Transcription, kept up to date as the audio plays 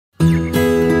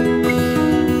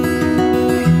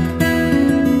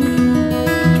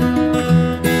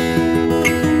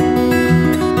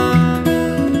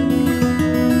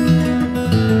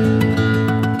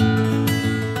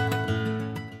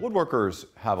Woodworkers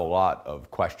have a lot of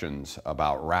questions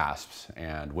about rasps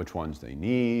and which ones they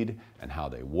need and how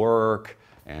they work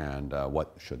and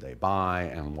what should they buy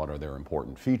and what are their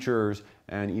important features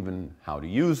and even how to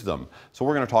use them. So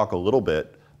we're going to talk a little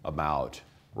bit about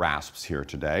rasps here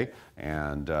today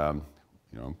and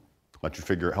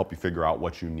help you figure out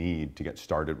what you need to get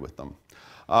started with them.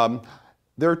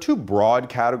 There are two broad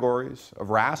categories of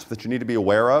rasps that you need to be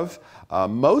aware of.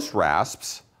 Most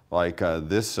rasps, like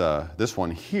this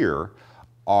one here,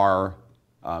 are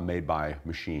made by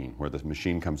machine, where the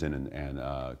machine comes in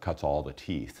and cuts all the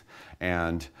teeth.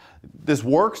 And this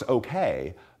works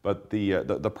okay, but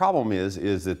the problem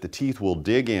is that the teeth will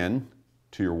dig in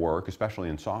to your work, especially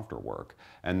in softer work,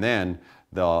 and then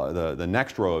the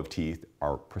next row of teeth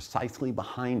are precisely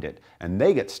behind it, and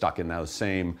they get stuck in those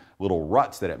same little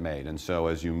ruts that it made. And so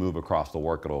as you move across the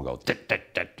work, it'll go tit,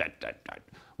 tit, tit, tit, tit, tit.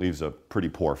 Leaves a pretty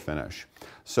poor finish.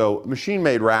 So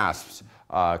machine-made rasps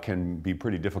can be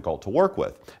pretty difficult to work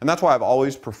with. And that's why I've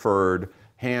always preferred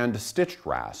hand-stitched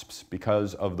rasps,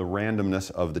 because of the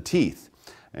randomness of the teeth.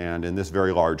 And in this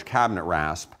very large cabinet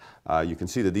rasp, you can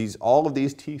see that all of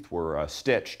these teeth were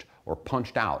stitched or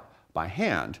punched out by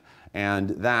hand. And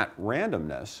that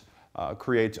randomness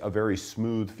creates a very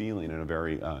smooth feeling and a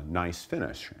very nice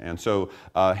finish. And so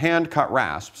hand-cut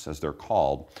rasps, as they're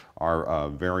called, are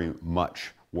very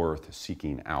much worth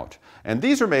seeking out. And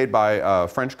these are made by a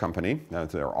French company.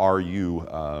 They're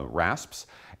Auriou Rasps.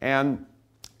 And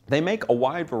they make a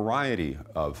wide variety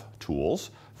of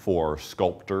tools for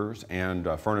sculptors and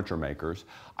furniture makers.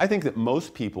 I think that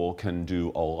most people can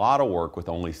do a lot of work with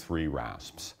only 3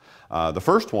 rasps. The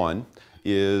first one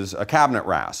is a cabinet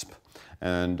rasp,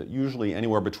 and usually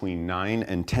anywhere between 9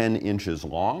 and 10 inches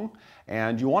long.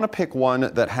 And you want to pick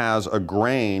one that has a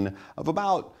grain of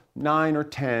about 9 or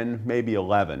 10, maybe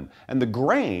 11. And the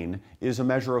grain is a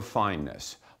measure of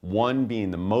fineness, 1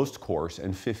 being the most coarse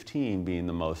and 15 being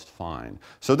the most fine.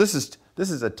 So this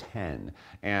is a 10.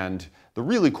 And the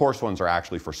really coarse ones are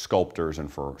actually for sculptors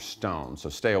and for stone. So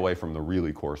stay away from the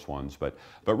really coarse ones. But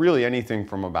really anything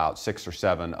from about 6 or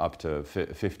 7 up to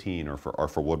 15 are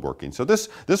for woodworking. So this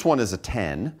one is a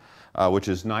 10, which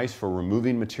is nice for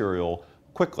removing material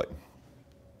quickly.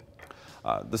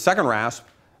 The second rasp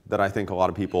that I think a lot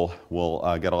of people will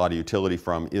get a lot of utility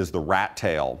from is the rat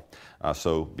tail.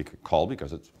 Called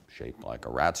because it's shaped like a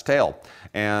rat's tail.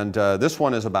 And this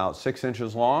one is about 6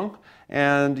 inches long,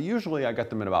 and usually I get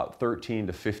them in about 13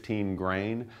 to 15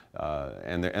 grain,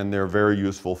 and they're very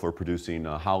useful for producing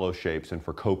hollow shapes and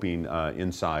for coping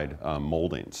inside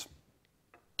moldings.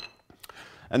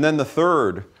 And then the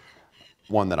third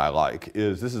one that I like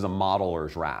this is a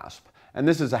modeler's rasp. And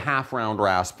this is a half-round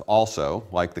rasp also,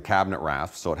 like the cabinet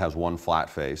rasp, so it has 1 flat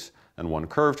face and 1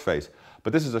 curved face.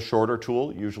 But this is a shorter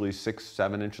tool, usually 6,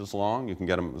 7 inches long. You can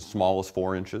get them as small as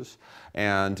 4 inches,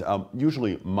 and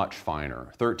usually much finer,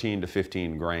 13 to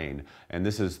 15 grain. And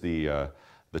this is the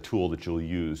tool that you'll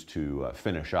use to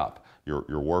finish up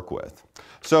your work with.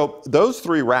 So those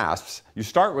 3 rasps, you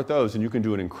start with those and you can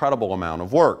do an incredible amount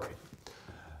of work.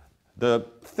 The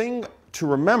thing to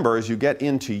remember as you get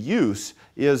into use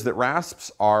is that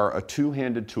rasps are a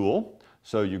 2-handed tool.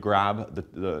 So you grab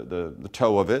the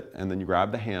toe of it and then you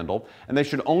grab the handle, and they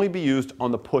should only be used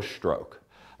on the push stroke.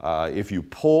 If you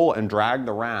pull and drag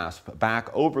the rasp back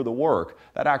over the work,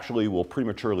 that actually will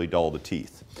prematurely dull the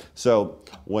teeth. So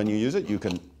when you use it, you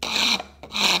can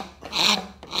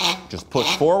just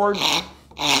push forward.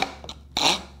 I'm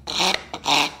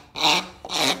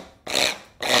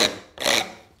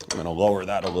going to lower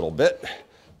that a little bit,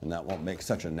 and that won't make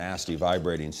such a nasty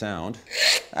vibrating sound.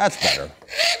 That's better.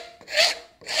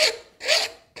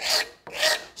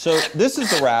 So this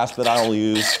is the rasp that I'll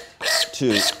use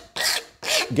to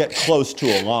get close to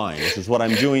a line, which is what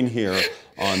I'm doing here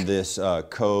on this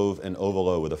cove and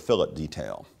ovolo with a fillet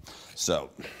detail.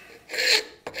 So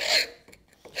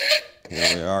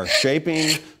here we are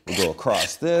shaping. We'll go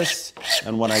across this,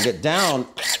 and when I get down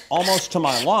almost to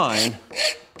my line,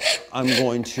 I'm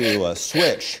going to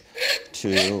switch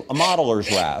to a modeler's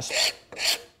rasp.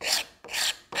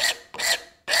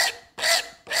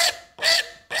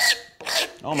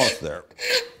 Almost there.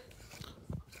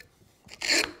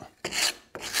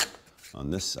 On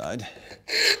this side,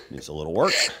 needs a little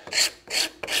work.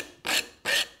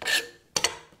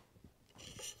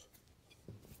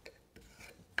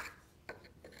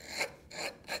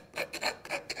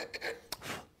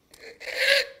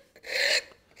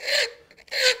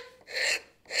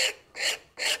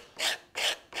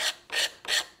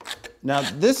 Now,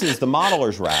 this is the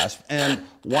modeler's rasp, and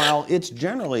while it's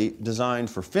generally designed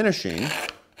for finishing,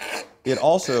 it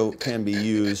also can be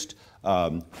used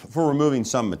for removing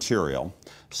some material.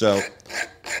 So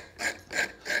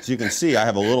So you can see I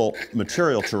have a little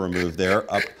material to remove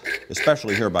there, up,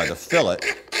 especially here by the fillet.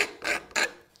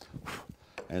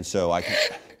 And so I can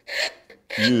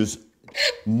use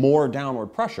more downward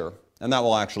pressure, and that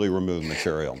will actually remove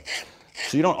material.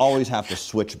 So you don't always have to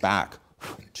switch back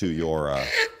to your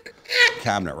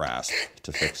cabinet rasp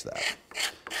to fix that.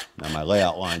 Now my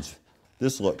layout lines,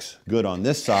 this looks good on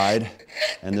this side,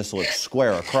 and this looks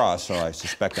square across, so I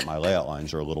suspect that my layout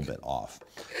lines are a little bit off.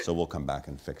 So we'll come back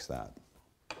and fix that.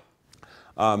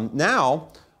 Now,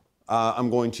 I'm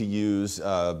going to use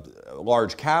a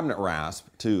large cabinet rasp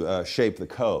to shape the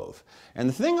cove. And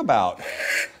the thing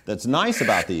that's nice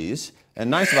about these, and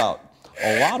nice about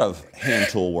a lot of hand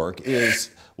tool work, is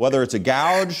whether it's a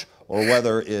gouge or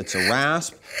whether it's a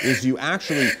rasp, is you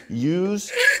actually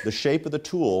use the shape of the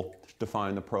tool to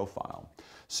define the profile.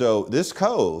 So this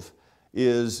cove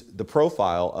is the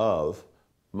profile of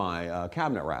my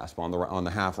cabinet rasp on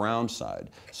the half round side.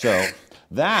 So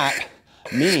that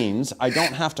means I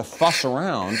don't have to fuss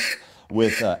around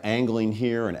with angling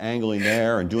here and angling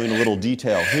there and doing a little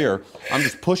detail here. I'm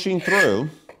just pushing through,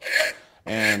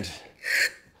 and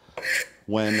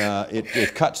when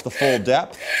it cuts the full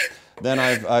depth, then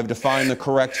I've defined the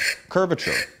correct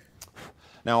curvature.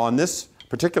 Now on this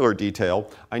particular detail,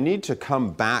 I need to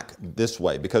come back this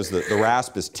way because the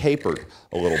rasp is tapered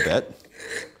a little bit.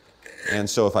 And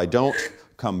so if I don't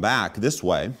come back this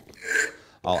way,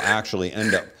 I'll actually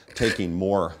end up taking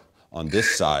more on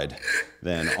this side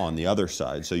than on the other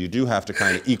side. So you do have to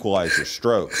kind of equalize your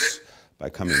strokes by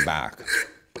coming back.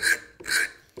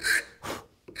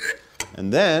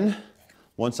 And then,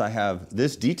 once I have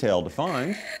this detail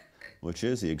defined, which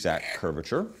is the exact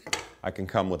curvature, I can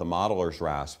come with a modeler's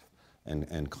rasp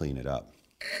and clean it up.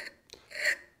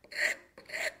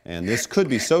 And this could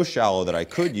be so shallow that I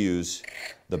could use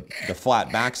the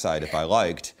flat backside if I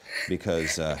liked,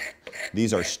 because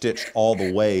these are stitched all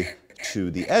the way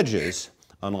to the edges,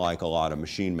 unlike a lot of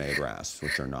machine-made rasps,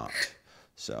 which are not.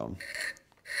 So,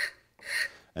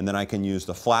 and then I can use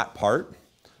the flat part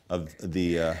of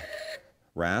the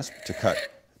rasp to cut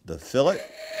the fillet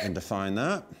and define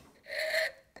that.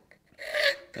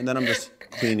 And then I'm just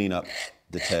cleaning up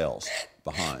the tails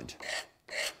behind.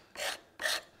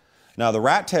 Now the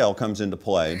rat tail comes into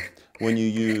play when you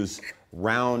use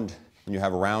when you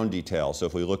have a round detail. So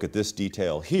if we look at this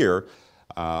detail here,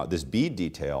 this bead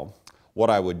detail, what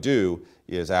I would do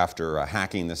is, after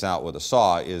hacking this out with a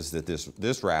saw, is that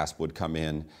this rasp would come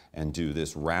in and do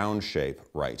this round shape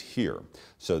right here.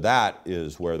 So that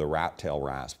is where the rat tail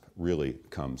rasp really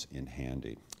comes in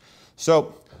handy.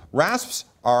 So rasps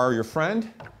are your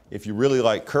friend if you really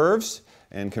like curves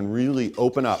and can really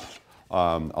open up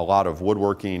a lot of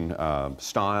woodworking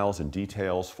styles and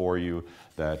details for you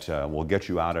that will get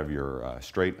you out of your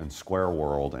straight and square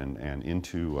world and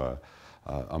into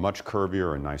a much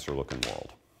curvier and nicer looking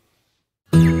world.